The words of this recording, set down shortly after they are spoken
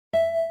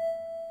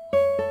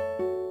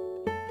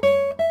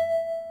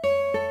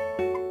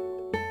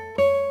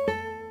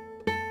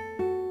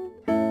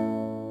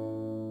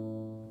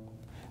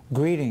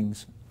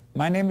Greetings.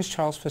 My name is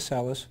Charles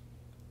Facelis.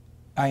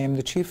 I am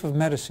the Chief of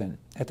Medicine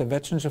at the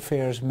Veterans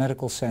Affairs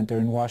Medical Center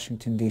in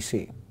Washington,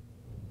 D.C.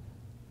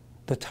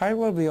 The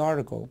title of the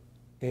article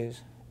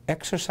is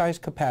Exercise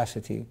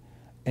Capacity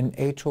and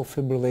Atrial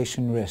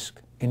Fibrillation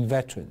Risk in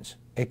Veterans,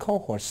 a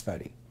Cohort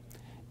Study.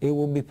 It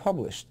will be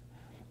published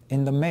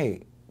in the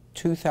May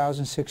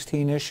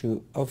 2016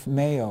 issue of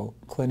Mayo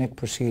Clinic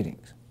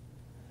Proceedings.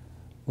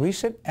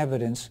 Recent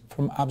evidence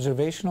from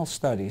observational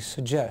studies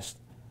suggests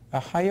a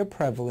higher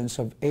prevalence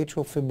of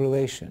atrial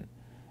fibrillation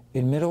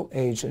in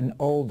middle-aged and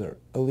older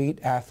elite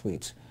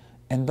athletes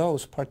and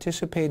those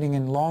participating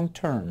in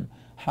long-term,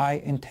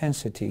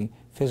 high-intensity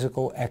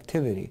physical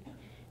activity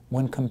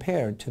when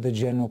compared to the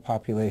general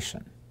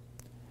population.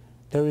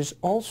 There is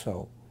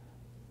also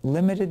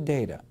limited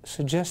data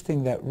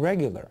suggesting that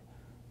regular,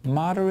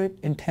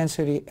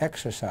 moderate-intensity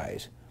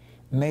exercise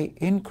may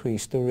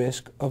increase the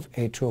risk of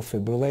atrial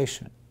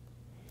fibrillation.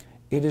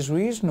 It is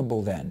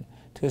reasonable, then,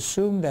 to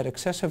assume that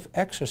excessive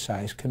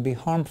exercise can be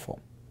harmful.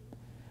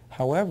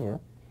 However,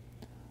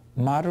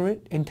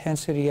 moderate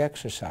intensity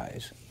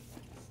exercise,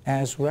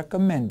 as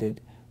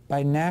recommended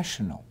by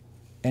national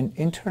and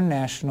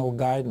international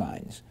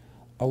guidelines,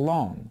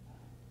 along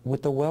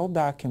with the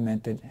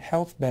well-documented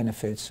health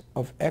benefits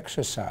of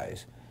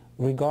exercise,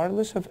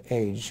 regardless of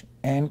age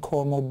and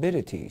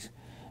comorbidities,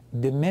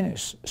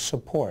 diminish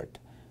support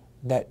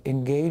that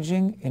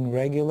engaging in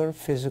regular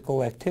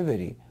physical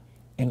activity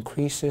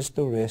increases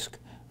the risk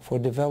for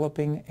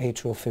developing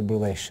atrial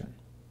fibrillation.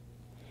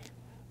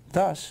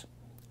 Thus,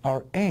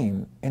 our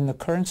aim in the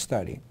current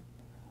study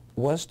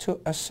was to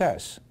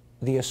assess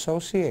the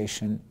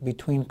association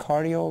between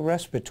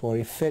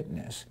cardiorespiratory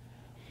fitness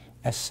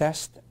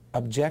assessed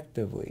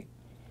objectively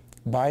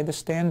by the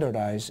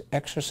standardized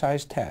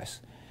exercise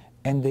test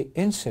and the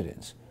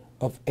incidence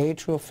of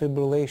atrial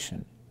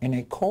fibrillation in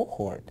a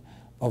cohort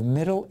of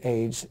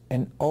middle-aged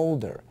and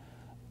older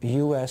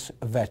U.S.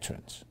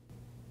 veterans.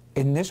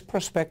 In this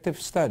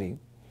prospective study,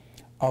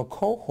 our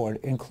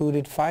cohort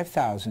included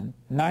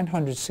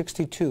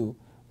 5,962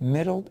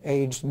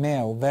 middle-aged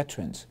male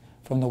veterans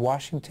from the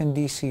Washington,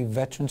 D.C.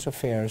 Veterans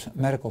Affairs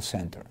Medical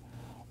Center.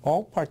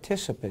 All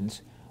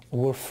participants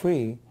were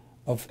free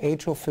of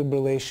atrial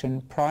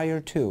fibrillation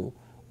prior to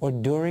or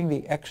during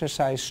the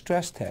exercise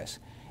stress test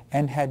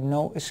and had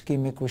no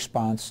ischemic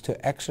response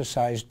to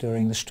exercise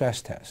during the stress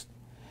test.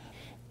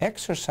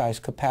 Exercise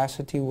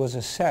capacity was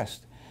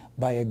assessed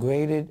by a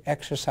graded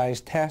exercise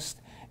test,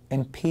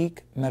 and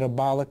peak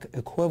metabolic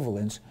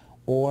equivalents,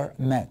 or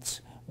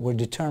METs, were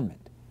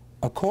determined.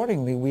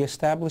 Accordingly, we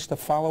established the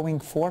following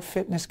 4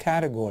 fitness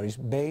categories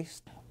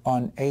based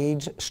on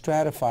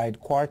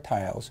age-stratified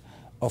quartiles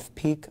of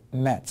peak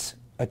METs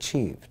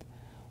achieved.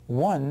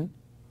 1,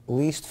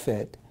 least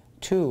fit;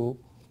 2,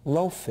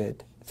 low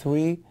fit;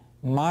 3,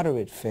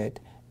 moderate fit;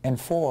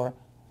 and 4,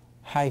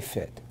 high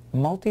fit.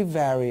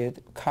 Multivariate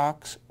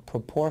Cox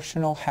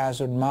proportional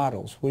hazard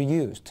models were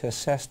used to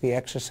assess the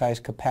exercise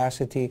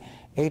capacity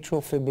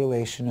atrial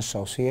fibrillation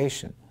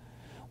association.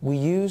 We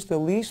used the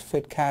least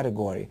fit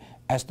category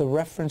as the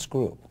reference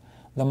group.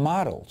 The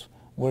models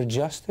were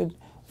adjusted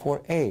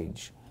for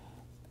age,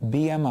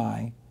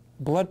 BMI,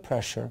 blood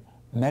pressure,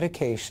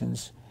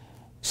 medications,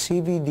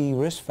 CVD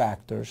risk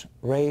factors,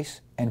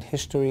 race, and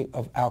history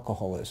of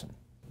alcoholism.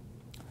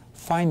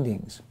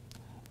 Findings: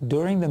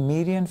 during the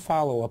median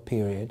follow-up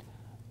period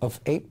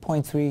of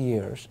 8.3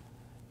 years,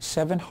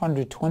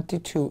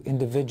 722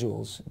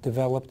 individuals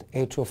developed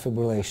atrial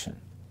fibrillation.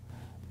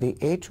 The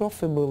Atrial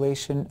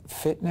Fibrillation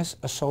Fitness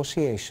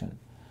Association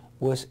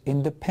was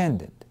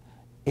independent,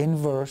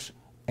 inverse,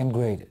 and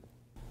graded.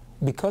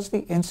 Because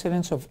the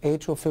incidence of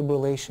atrial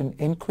fibrillation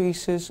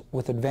increases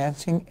with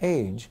advancing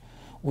age,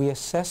 we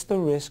assessed the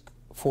risk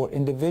for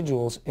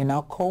individuals in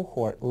our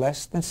cohort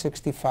less than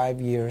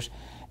 65 years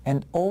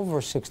and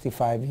over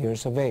 65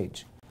 years of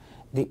age.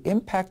 The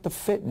impact of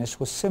fitness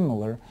was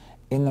similar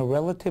in the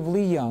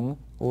relatively young,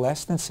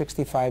 less than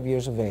 65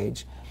 years of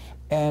age,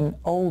 and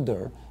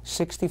older,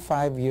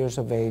 65 years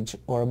of age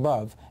or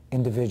above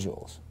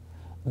individuals.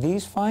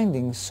 These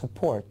findings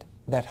support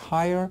that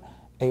higher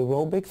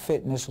aerobic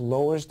fitness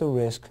lowers the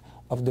risk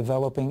of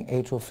developing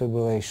atrial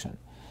fibrillation.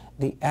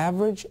 The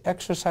average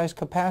exercise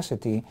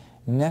capacity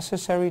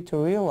necessary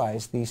to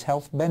realize these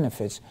health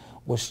benefits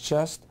was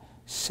just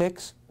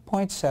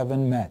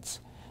 6.7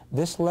 METs.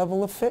 This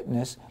level of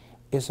fitness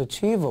is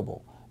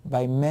achievable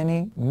by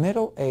many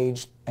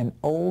middle-aged and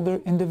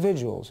older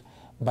individuals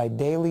by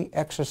daily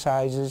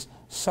exercises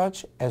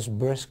such as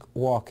brisk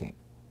walking.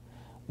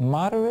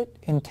 Moderate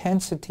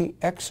intensity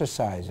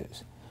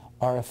exercises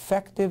are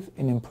effective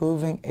in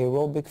improving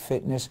aerobic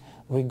fitness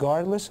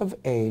regardless of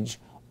age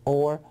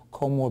or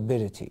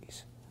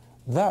comorbidities.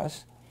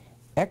 Thus,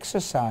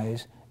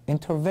 exercise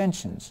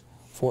interventions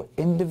for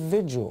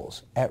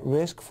individuals at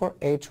risk for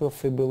atrial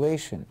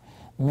fibrillation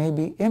may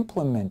be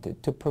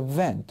implemented to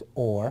prevent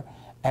or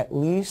at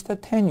least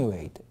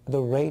attenuate the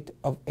rate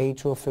of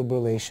atrial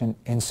fibrillation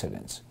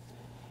incidence.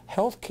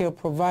 Healthcare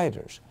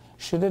providers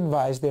should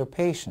advise their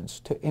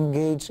patients to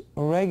engage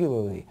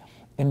regularly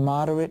in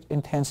moderate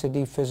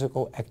intensity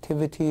physical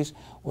activities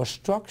or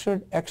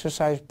structured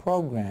exercise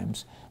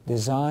programs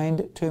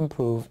designed to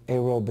improve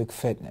aerobic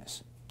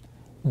fitness.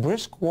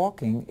 Brisk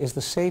walking is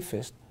the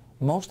safest,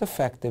 most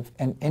effective,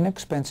 and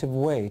inexpensive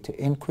way to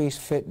increase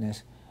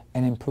fitness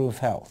and improve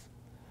health.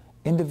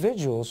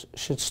 Individuals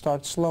should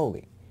start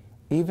slowly,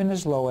 even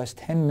as low as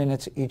 10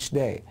 minutes each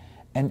day,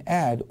 and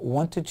add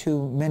 1 to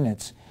 2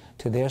 minutes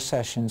to their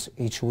sessions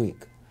each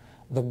week.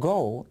 The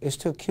goal is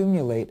to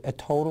accumulate a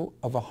total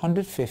of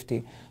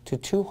 150 to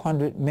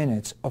 200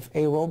 minutes of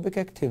aerobic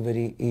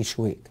activity each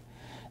week.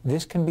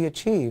 This can be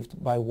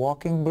achieved by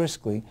walking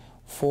briskly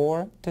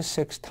 4 to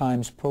 6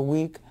 times per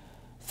week,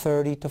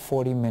 30 to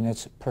 40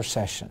 minutes per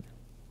session.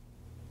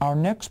 Our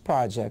next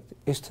project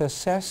is to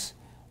assess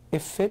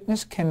if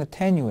fitness can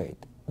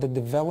attenuate the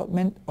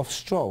development of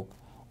stroke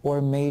or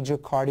a major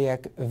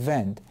cardiac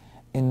event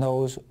in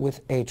those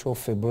with atrial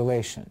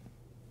fibrillation.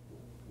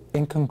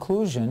 In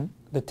conclusion,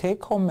 the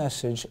take-home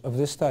message of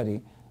this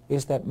study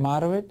is that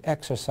moderate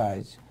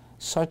exercise,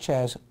 such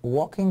as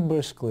walking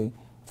briskly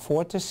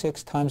 4 to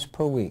 6 times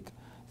per week,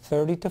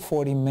 30 to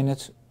 40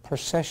 minutes per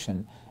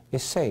session,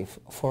 is safe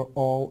for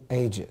all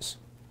ages.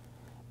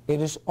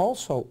 It is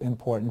also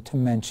important to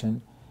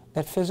mention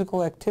that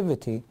physical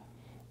activity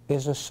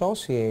is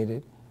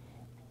associated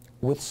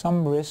with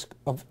some risk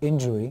of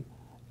injury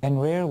and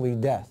rarely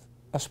death,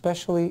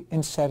 especially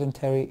in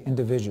sedentary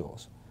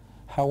individuals.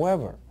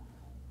 However,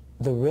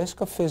 the risk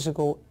of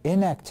physical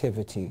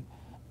inactivity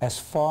is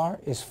far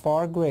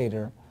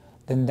greater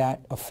than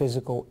that of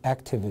physical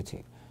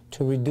activity.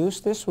 To reduce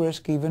this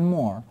risk even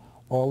more,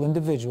 all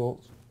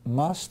individuals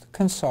must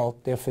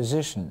consult their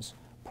physicians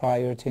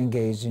prior to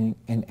engaging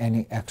in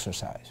any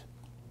exercise.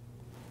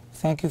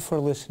 Thank you for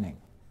listening.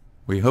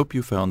 We hope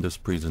you found this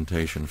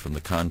presentation from the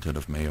content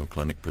of Mayo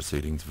Clinic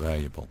Proceedings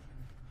valuable.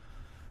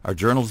 Our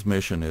journal's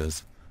mission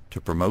is to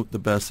promote the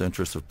best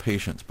interests of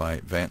patients by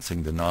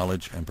advancing the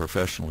knowledge and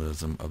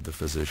professionalism of the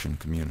physician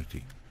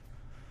community.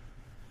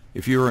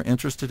 If you are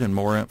interested in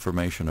more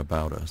information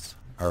about us,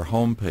 our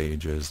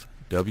homepage is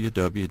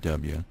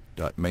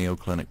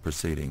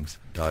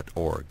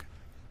www.mayoclinicproceedings.org.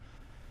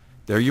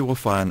 There you will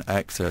find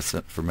access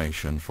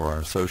information for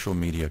our social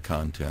media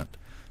content,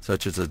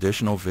 such as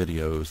additional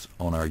videos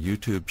on our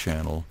YouTube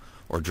channel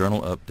or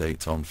journal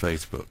updates on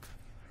Facebook.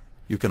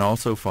 You can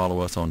also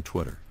follow us on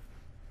Twitter.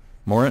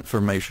 More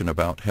information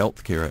about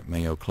healthcare at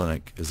Mayo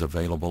Clinic is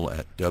available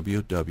at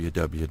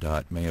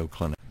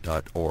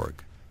www.mayoclinic.org.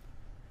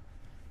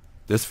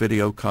 This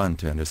video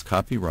content is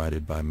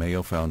copyrighted by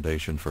Mayo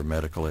Foundation for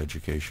Medical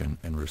Education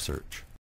and Research.